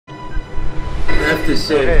have to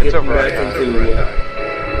say, okay,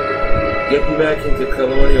 getting back into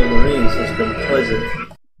Colonial Marines has been pleasant.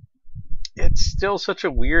 It's still such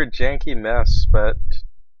a weird, janky mess, but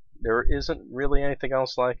there isn't really anything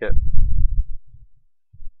else like it.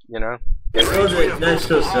 You know? I know that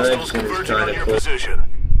national selection is kind of cool.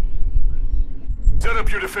 Set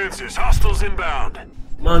up your defenses. Hostiles inbound.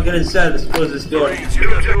 Come on, get inside. Let's close this door. Marines, you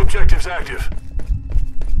got new objectives active.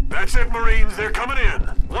 That's it, Marines. They're coming in.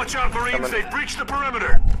 Watch out, Marines. They've breached the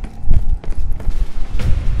perimeter.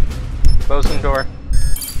 Closing door.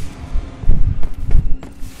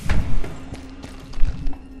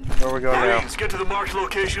 Where are we going now? Marines, get to the marked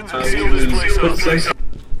locations and seal this place up.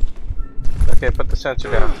 Okay, put the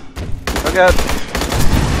sensor down. Oh god!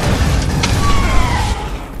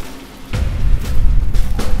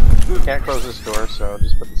 Can't close this door, so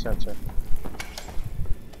just put the sensor.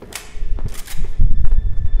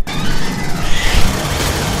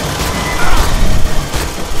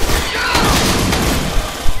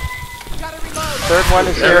 Third one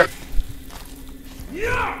is here.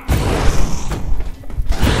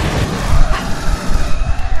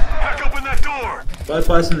 Hack open that door.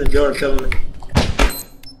 Bypassing the door, tell me.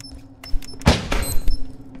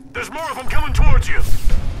 There's more of them coming towards you.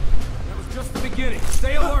 That was just the beginning.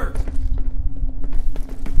 Stay alert.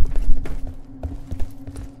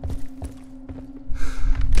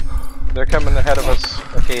 They're coming ahead of us.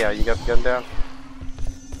 Okay, yeah, you got the gun down.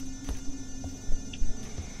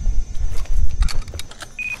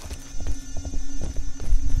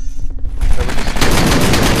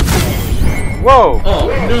 Whoa! Oh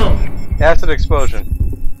no! Acid explosion.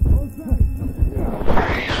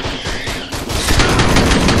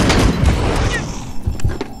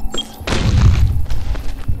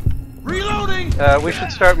 Reloading. We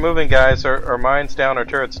should start moving, guys. Our mines down, our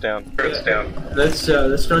turrets down. Turrets down. Let's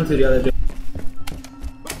run to the other door.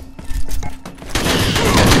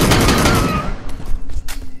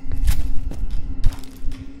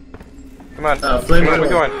 Come on. Flame Where are we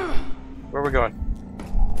going? Where are we going?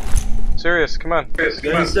 Serious, come on. Get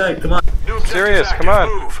inside, come on. Serious, come on.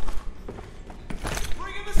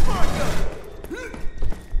 Bring in the smart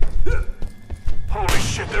gun. Holy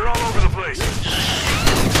shit, they're all over the place.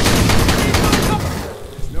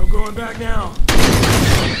 No going back now.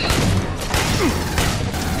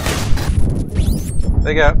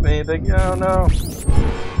 They got me. Oh no.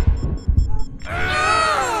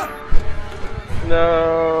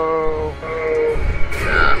 No.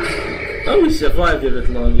 Oh, we survived a bit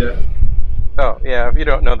longer. Oh, yeah, if you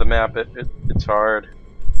don't know the map, it's hard.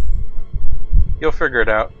 You'll figure it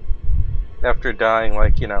out after dying,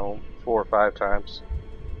 like, 4 or 5 times.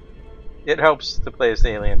 It helps to play as the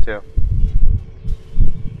alien, too.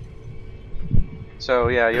 So,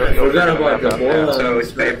 yeah, you'll figure the map out.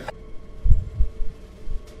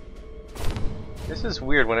 This is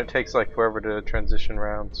weird when it takes, like, forever to transition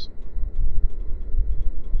rounds.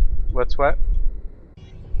 What's what?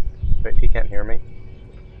 Wait, he can't hear me.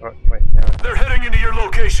 Oh, wait, no. They're heading into your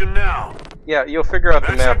location now. Yeah, you'll figure out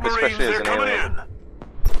the That's map, it, Marines, especially as an they're coming alien. in.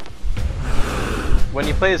 When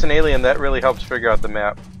you play as an alien, that really helps figure out the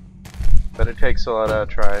map. But it takes a lot of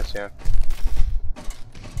tries, yeah.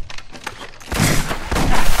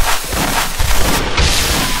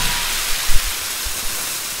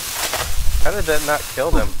 How did that not kill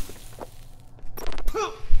them?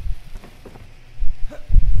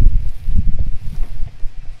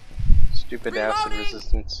 Stupid acid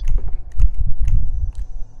resistance.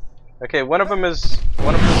 Okay, one of them is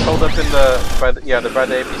holed up in they're by the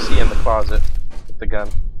APC in the closet with the gun.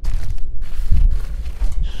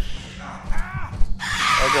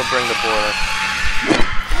 I'll go bring the boiler.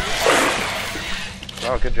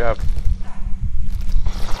 Oh, good job.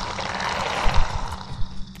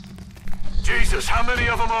 Jesus, how many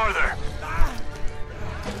of them are there?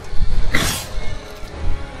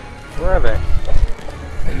 Where are they?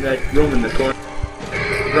 In that room in the corner.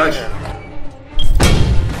 Rush.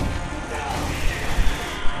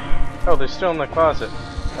 Oh, they're still in the closet.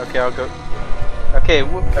 Okay, I'll go. Okay,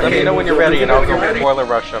 let me know when you're ready, and I'll go boiler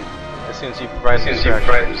rush them as soon as you provide the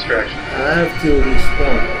distraction. I have to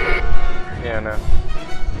respawn. Yeah, no.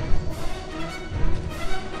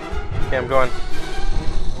 Okay, I'm going.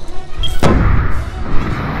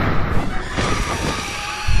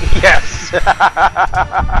 Yes!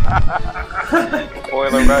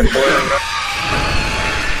 Boiler rush.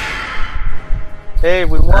 Hey,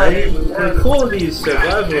 we won! I recall these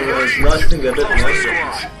survival was lasting a bit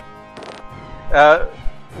longer.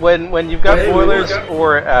 When you've got boilers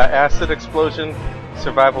or acid explosion,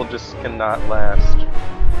 survival just cannot last.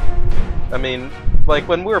 I mean, like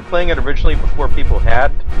when we were playing it originally before people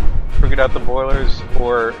had figured out the boilers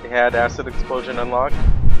or had acid explosion unlocked,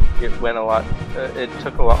 it went a lot. It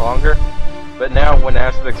took a lot longer. But now, when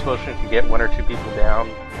acid explosion can get 1 or 2 people down,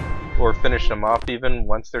 or finish them off even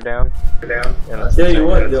once they're down. I'll tell you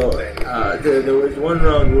what, though. There was one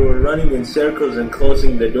round we were running in circles and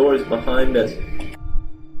closing the doors behind us.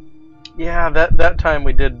 Yeah, that time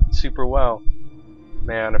we did super well.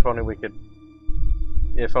 Man, if only we could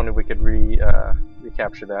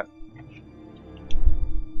recapture that.